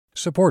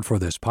Support for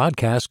this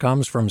podcast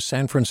comes from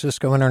San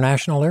Francisco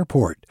International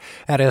Airport.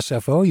 At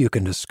SFO, you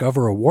can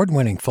discover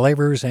award-winning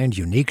flavors and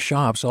unique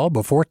shops all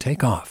before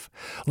takeoff.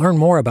 Learn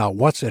more about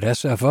what's at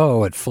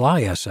SFO at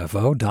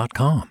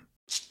flysfo.com.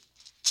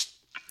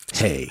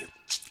 Hey,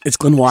 it's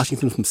Glenn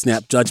Washington from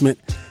Snap Judgment.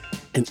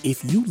 And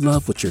if you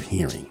love what you're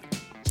hearing,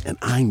 and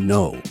I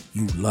know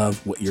you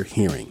love what you're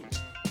hearing,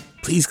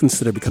 please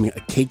consider becoming a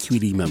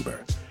KQED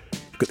member.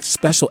 Get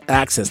special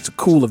access to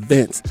cool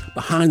events,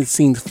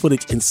 behind-the-scenes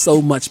footage, and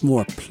so much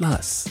more.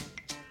 Plus,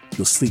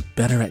 you'll sleep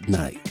better at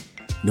night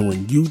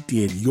knowing you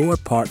did your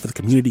part for the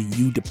community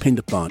you depend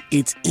upon.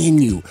 It's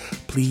in you.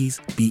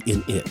 Please be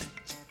in it.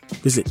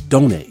 Visit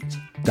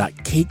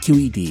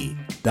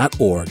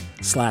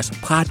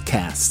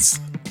donate.kqed.org/podcasts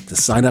to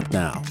sign up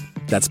now.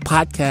 That's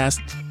podcast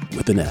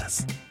with an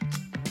S.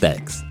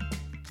 Thanks.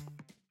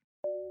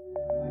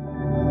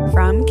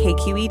 From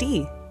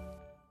KQED.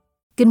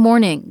 Good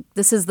morning.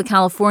 This is the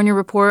California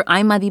Report.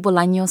 I'm Madi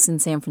Bolaños in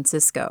San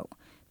Francisco.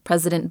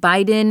 President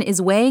Biden is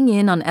weighing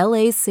in on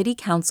LA's city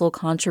council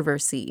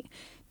controversy.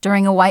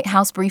 During a White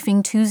House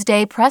briefing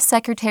Tuesday, Press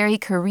Secretary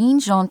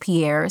Karine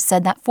Jean-Pierre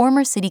said that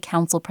former City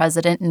Council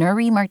President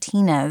Nury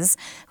Martinez,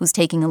 who's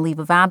taking a leave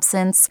of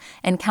absence,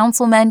 and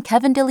councilmen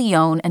Kevin De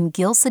Leon and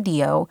Gil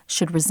Cedillo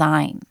should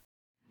resign.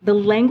 The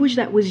language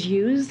that was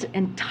used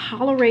and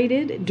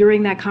tolerated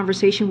during that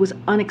conversation was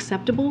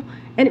unacceptable,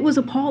 and it was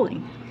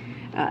appalling.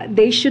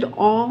 They should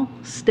all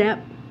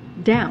step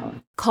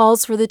down.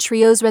 Calls for the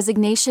trio's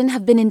resignation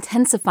have been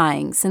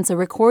intensifying since a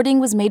recording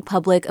was made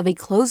public of a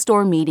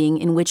closed-door meeting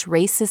in which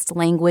racist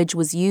language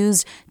was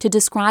used to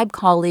describe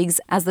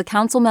colleagues as the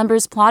council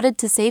members plotted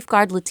to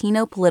safeguard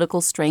Latino political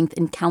strength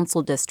in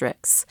council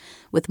districts.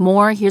 With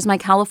more, here's my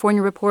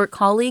California Report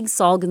colleague,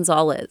 Saul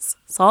Gonzalez.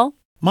 Saul?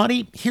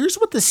 Marty, here's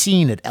what the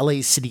scene at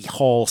LA City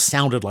Hall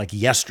sounded like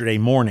yesterday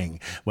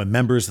morning when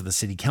members of the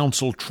city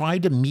council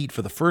tried to meet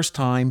for the first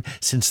time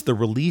since the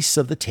release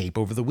of the tape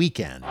over the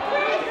weekend.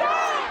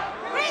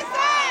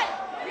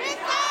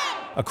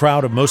 A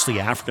crowd of mostly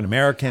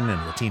African-American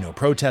and Latino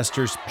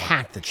protesters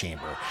packed the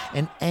chamber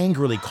and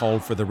angrily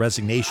called for the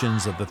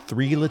resignations of the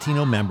 3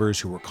 Latino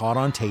members who were caught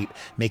on tape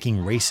making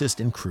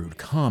racist and crude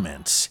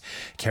comments.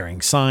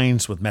 Carrying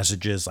signs with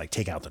messages like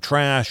 "take out the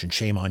trash" and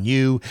 "shame on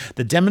you,"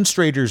 the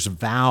demonstrators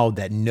vowed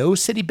that no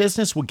city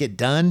business would get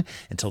done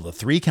until the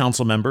 3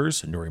 council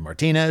members, Nury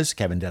Martinez,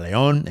 Kevin De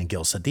Leon, and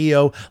Gil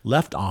Cedillo,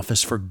 left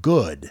office for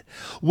good.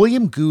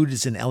 William Good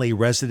is an LA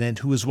resident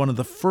who was one of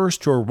the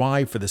first to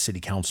arrive for the city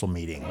council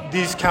meeting.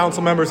 These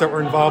council members that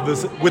were involved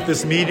with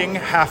this meeting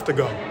have to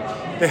go.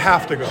 They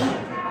have to go.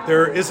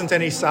 There isn't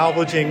any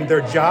salvaging their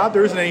job.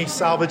 There isn't any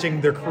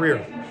salvaging their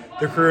career.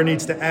 Their career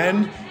needs to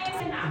end.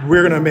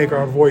 We're going to make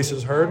our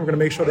voices heard. We're going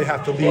to make sure they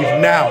have to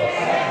leave now.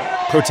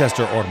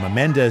 Protester Orma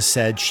Mendez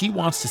said she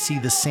wants to see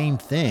the same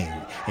thing.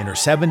 In her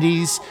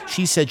 70s,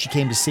 she said she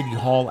came to City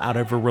Hall out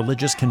of her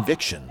religious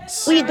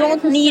convictions. We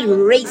don't need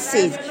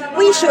races.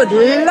 We should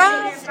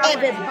love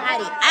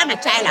everybody. I'm a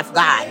child of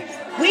God.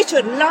 We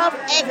should love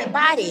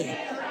everybody.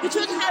 We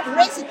should have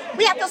races.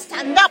 We have to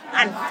stand up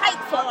and fight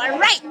for our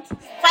right.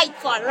 Fight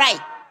for our right.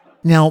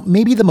 Now,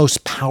 maybe the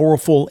most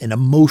powerful and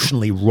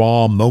emotionally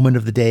raw moment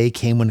of the day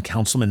came when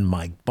Councilman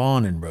Mike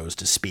Bonin rose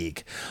to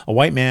speak. A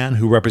white man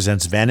who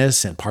represents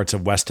Venice and parts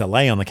of West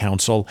LA on the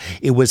council,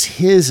 it was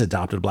his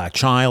adopted black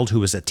child who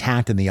was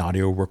attacked in the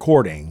audio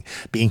recording,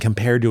 being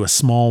compared to a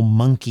small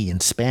monkey in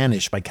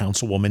Spanish by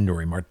Councilwoman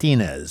Nury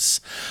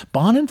Martinez.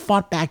 Bonin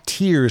fought back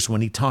tears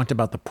when he talked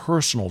about the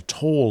personal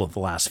toll of the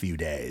last few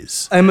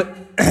days. I'm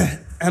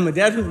a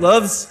dad who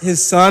loves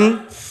his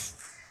son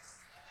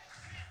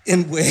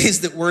in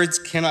ways that words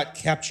cannot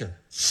capture.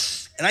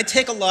 And I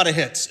take a lot of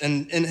hits,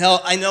 and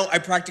hell, I know I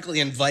practically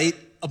invite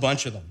a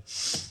bunch of them.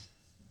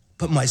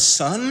 But my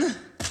son,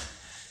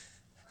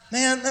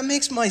 man, that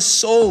makes my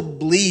soul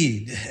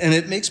bleed, and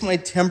it makes my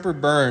temper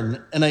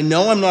burn. And I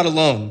know I'm not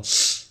alone,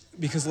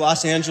 because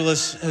Los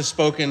Angeles has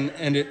spoken,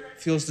 and it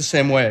feels the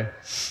same way.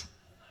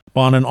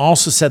 Bonin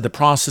also said the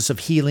process of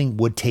healing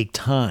would take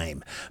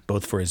time,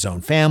 both for his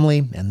own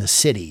family and the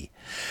city.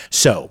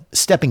 So,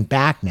 stepping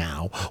back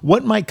now,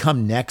 what might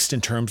come next in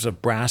terms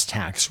of brass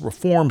tacks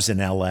reforms in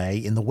LA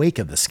in the wake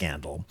of the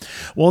scandal?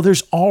 Well,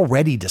 there's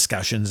already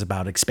discussions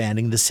about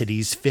expanding the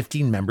city's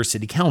 15-member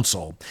city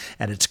council.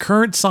 At its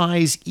current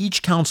size,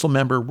 each council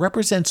member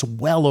represents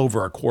well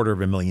over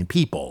 250,000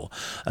 people.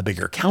 A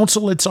bigger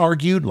council, it's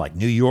argued, like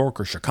New York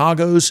or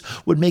Chicago's,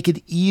 would make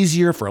it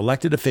easier for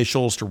elected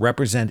officials to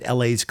represent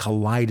LA's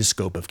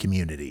kaleidoscope of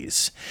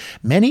communities.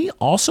 Many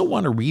also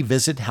want to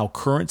revisit how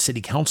current city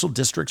council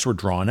districts were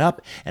drawn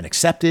up and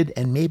accepted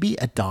and maybe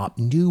adopt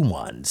new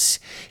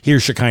ones.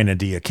 Here's Shekinah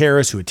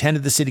Diakaris, who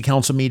attended the city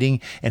council meeting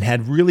and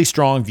had really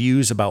strong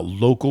views about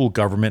local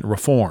government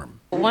reform.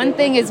 One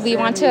thing is we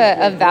want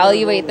to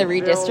evaluate the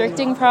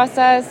redistricting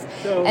process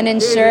and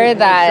ensure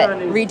that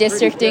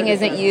redistricting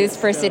isn't used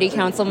for city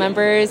council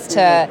members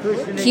to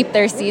keep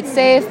their seats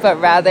safe, but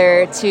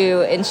rather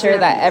to ensure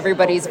that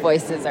everybody's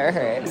voices are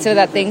heard so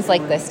that things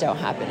like this don't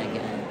happen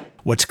again.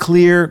 What's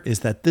clear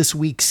is that this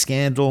week's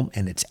scandal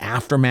and its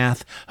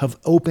aftermath have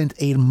opened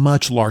a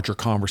much larger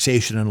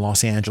conversation in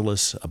Los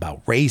Angeles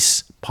about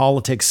race,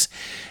 politics,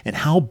 and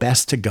how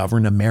best to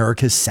govern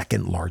America's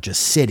second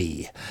largest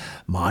city.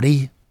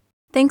 Madi?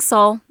 Thanks,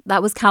 Saul.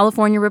 That was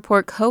California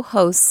Report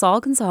co-host Saul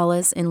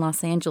Gonzalez in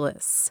Los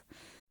Angeles.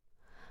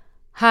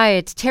 Hi,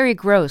 it's Terry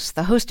Gross,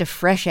 the host of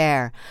Fresh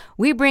Air.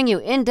 We bring you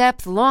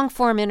in-depth,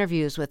 long-form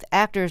interviews with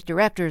actors,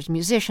 directors,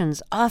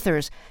 musicians,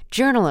 authors,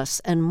 journalists,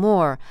 and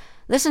more.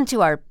 Listen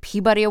to our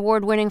Peabody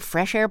Award-winning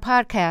Fresh Air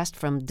podcast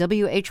from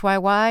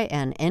WHYY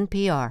and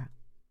NPR.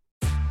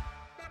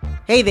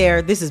 Hey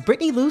there, this is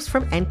Brittany Luce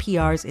from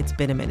NPR's It's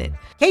Been a Minute.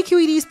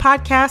 KQED's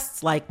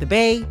podcasts like The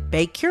Bay,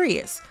 Bay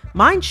Curious,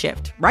 Mind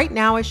Shift, Right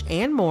Nowish,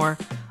 and more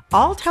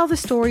all tell the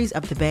stories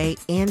of the Bay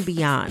and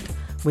beyond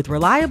with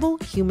reliable,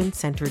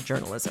 human-centered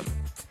journalism.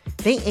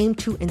 They aim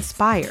to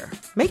inspire,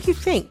 make you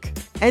think,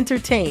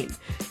 entertain,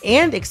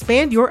 and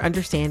expand your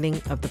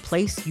understanding of the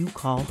place you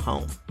call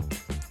home.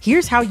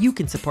 Here's how you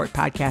can support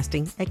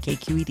podcasting at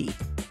KQED.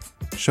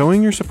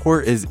 Showing your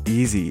support is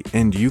easy,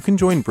 and you can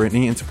join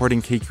Brittany in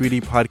supporting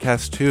KQED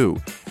Podcast too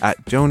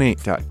at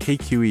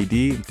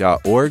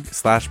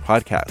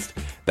donate.kqed.org/podcast.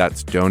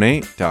 That's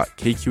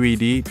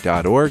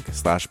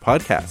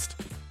donate.kqed.org/podcast.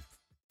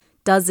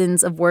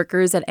 Dozens of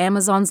workers at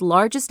Amazon's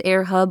largest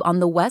air hub on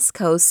the West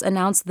Coast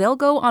announced they'll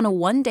go on a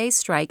one-day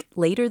strike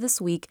later this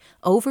week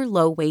over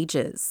low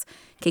wages.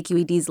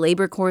 KQED's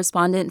labor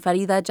correspondent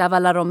Farida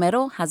Javala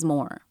Romero has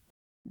more.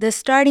 The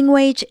starting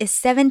wage is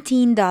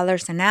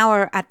 $17 an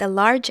hour at the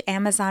large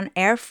Amazon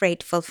air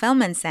freight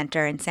fulfillment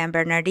center in San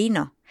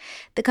Bernardino.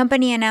 The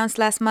company announced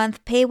last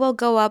month pay will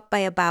go up by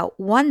about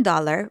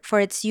 $1 for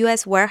its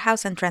U.S.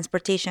 warehouse and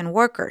transportation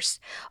workers,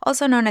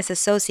 also known as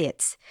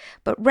associates.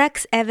 But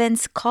Rex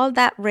Evans called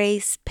that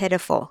raise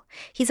pitiful.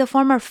 He's a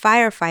former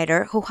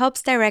firefighter who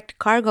helps direct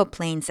cargo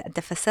planes at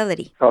the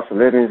facility. Cost of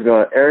living is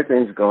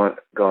everything's going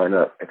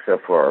up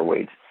except for our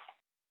wages,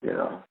 you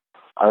know.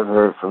 I've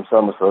heard from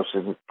some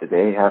associates that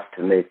they have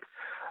to make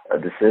a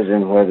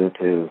decision whether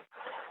to,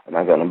 am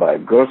I going to buy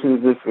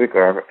groceries this week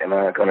or am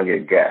I going to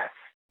get gas?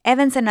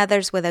 Evans and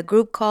others with a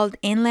group called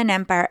Inland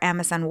Empire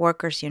Amazon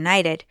Workers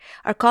United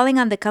are calling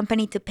on the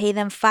company to pay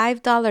them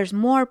 $5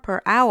 more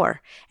per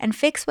hour and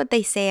fix what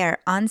they say are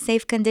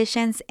unsafe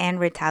conditions and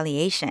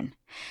retaliation.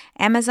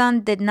 Amazon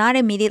did not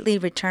immediately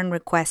return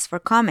requests for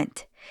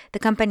comment. The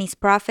company's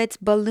profits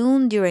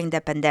ballooned during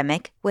the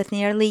pandemic, with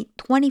nearly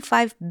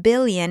 $25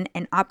 billion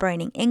in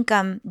operating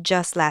income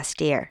just last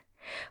year.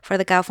 For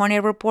the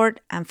California Report,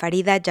 I'm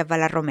Farida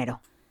Javala Romero.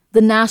 The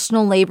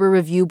National Labor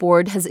Review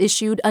Board has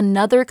issued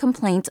another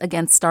complaint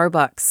against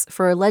Starbucks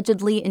for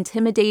allegedly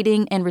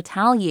intimidating and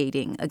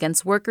retaliating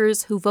against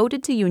workers who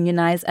voted to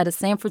unionize at a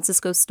San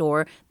Francisco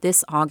store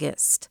this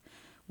August.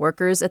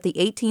 Workers at the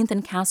 18th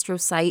and Castro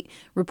site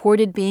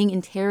reported being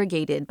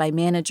interrogated by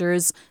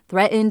managers,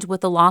 threatened with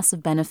the loss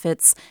of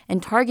benefits,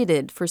 and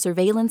targeted for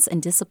surveillance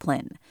and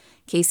discipline.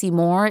 Casey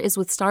Moore is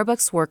with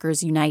Starbucks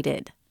Workers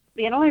United.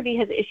 The NLRB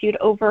has issued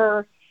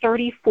over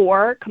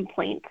 34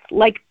 complaints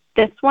like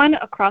this one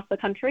across the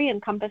country,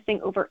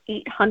 encompassing over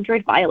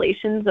 800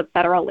 violations of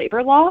federal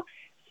labor law.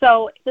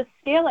 So the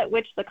scale at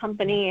which the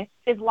company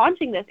is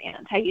launching this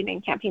anti-union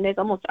campaign is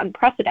almost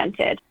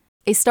unprecedented.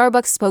 A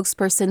Starbucks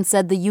spokesperson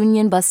said the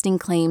union-busting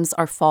claims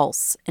are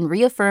false and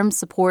reaffirmed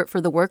support for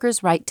the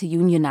workers' right to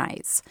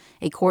unionize.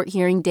 A court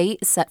hearing date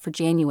is set for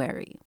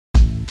January.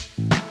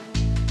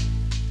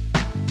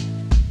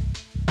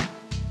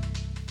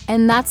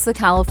 And that's the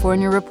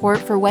California Report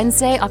for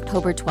Wednesday,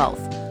 October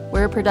 12th.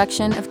 We're a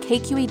production of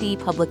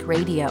KQED Public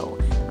Radio.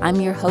 I'm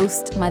your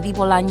host, Madi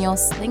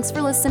Bolaños. Thanks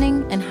for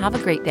listening and have a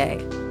great day.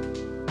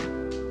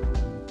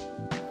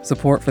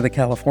 Support for the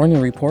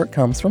California Report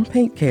comes from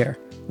Paint Care.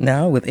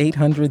 Now with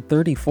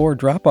 834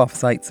 drop-off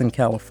sites in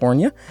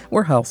California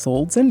where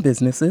households and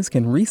businesses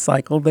can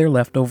recycle their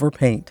leftover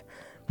paint.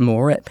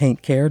 More at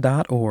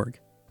paintcare.org.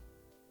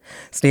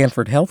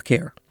 Stanford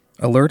Healthcare,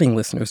 alerting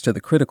listeners to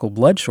the critical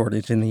blood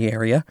shortage in the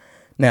area.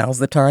 Now's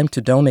the time to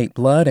donate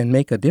blood and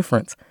make a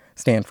difference.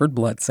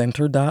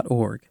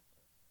 StanfordBloodCenter.org.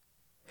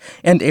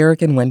 And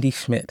Eric and Wendy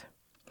Schmidt,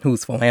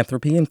 whose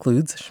philanthropy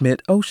includes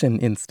Schmidt Ocean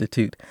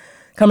Institute.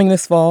 Coming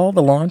this fall,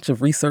 the launch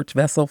of research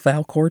vessel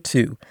Falkor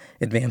 2,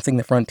 advancing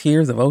the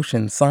frontiers of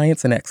ocean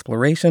science and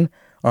exploration,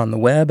 on the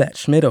web at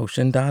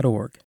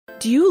schmidtocean.org.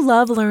 Do you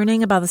love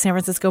learning about the San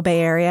Francisco Bay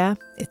Area,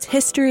 its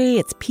history,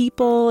 its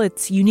people,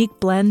 its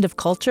unique blend of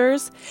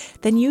cultures?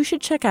 Then you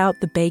should check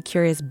out the Bay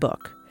Curious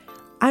book.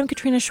 I'm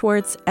Katrina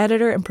Schwartz,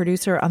 editor and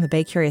producer on the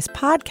Bay Curious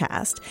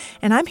podcast,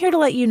 and I'm here to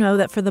let you know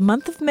that for the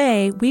month of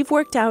May, we've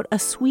worked out a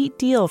sweet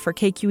deal for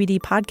KQED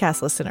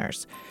podcast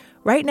listeners.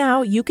 Right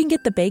now, you can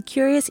get the Bay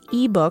Curious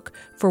ebook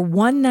for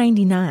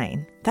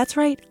 $1.99. That's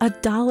right,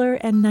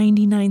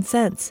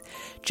 $1.99.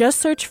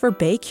 Just search for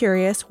Bay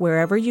Curious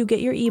wherever you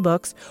get your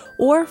ebooks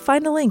or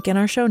find a link in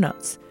our show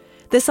notes.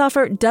 This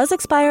offer does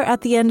expire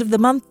at the end of the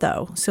month,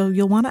 though, so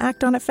you'll want to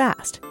act on it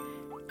fast.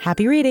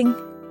 Happy reading!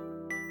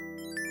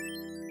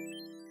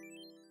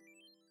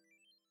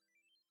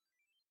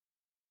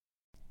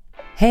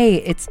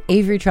 Hey, it's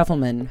Avery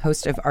Trufelman,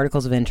 host of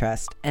Articles of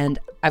Interest, and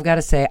I've got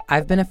to say,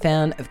 I've been a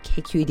fan of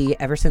KQED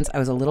ever since I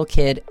was a little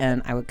kid,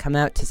 and I would come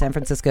out to San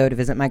Francisco to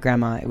visit my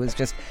grandma. It was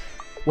just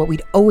what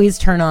we'd always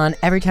turn on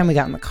every time we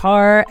got in the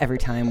car, every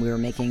time we were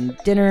making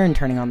dinner and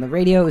turning on the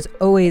radio. It was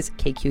always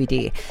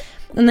KQED.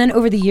 And then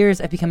over the years,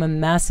 I've become a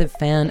massive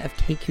fan of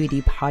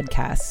KQED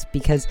podcasts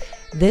because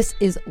this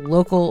is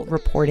local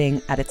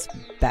reporting at its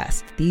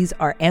best. These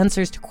are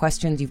answers to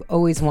questions you've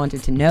always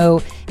wanted to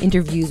know,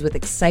 interviews with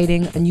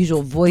exciting,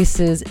 unusual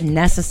voices,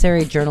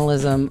 necessary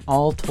journalism,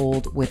 all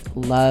told with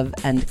love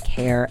and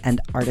care and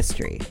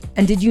artistry.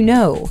 And did you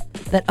know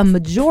that a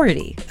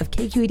majority of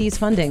KQED's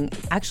funding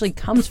actually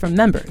comes from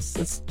members?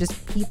 It's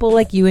just people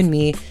like you and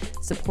me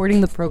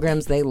supporting the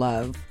programs they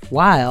love,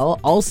 while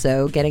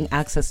also getting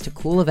access to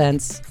cool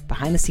events,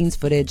 behind-the-scenes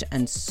footage,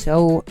 and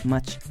so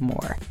much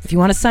more. If you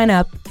want to sign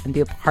up and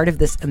be a part of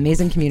this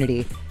amazing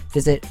community,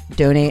 visit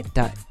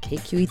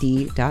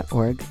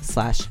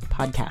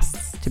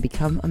donate.kqed.org/podcasts to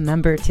become a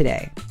member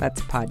today.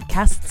 That's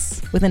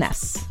podcasts with an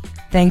S.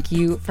 Thank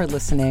you for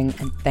listening,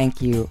 and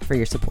thank you for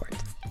your support.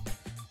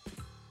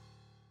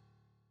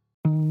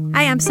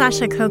 Hi, I'm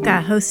Sasha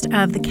Coca, host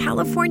of the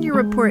California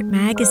Report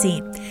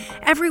magazine.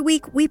 Every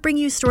week, we bring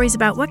you stories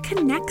about what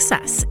connects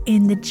us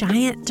in the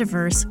giant,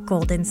 diverse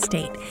Golden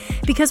State.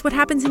 Because what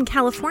happens in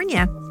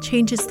California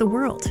changes the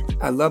world.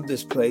 I love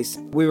this place.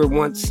 We were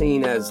once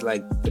seen as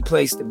like the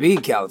place to be,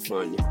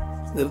 California.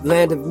 The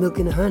land of milk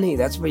and honey.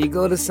 That's where you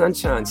go to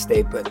Sunshine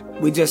State, but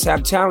we just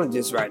have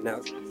challenges right now.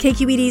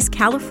 KQED's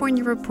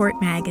California Report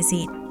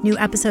magazine. New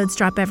episodes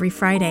drop every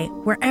Friday,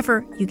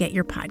 wherever you get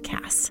your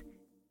podcasts.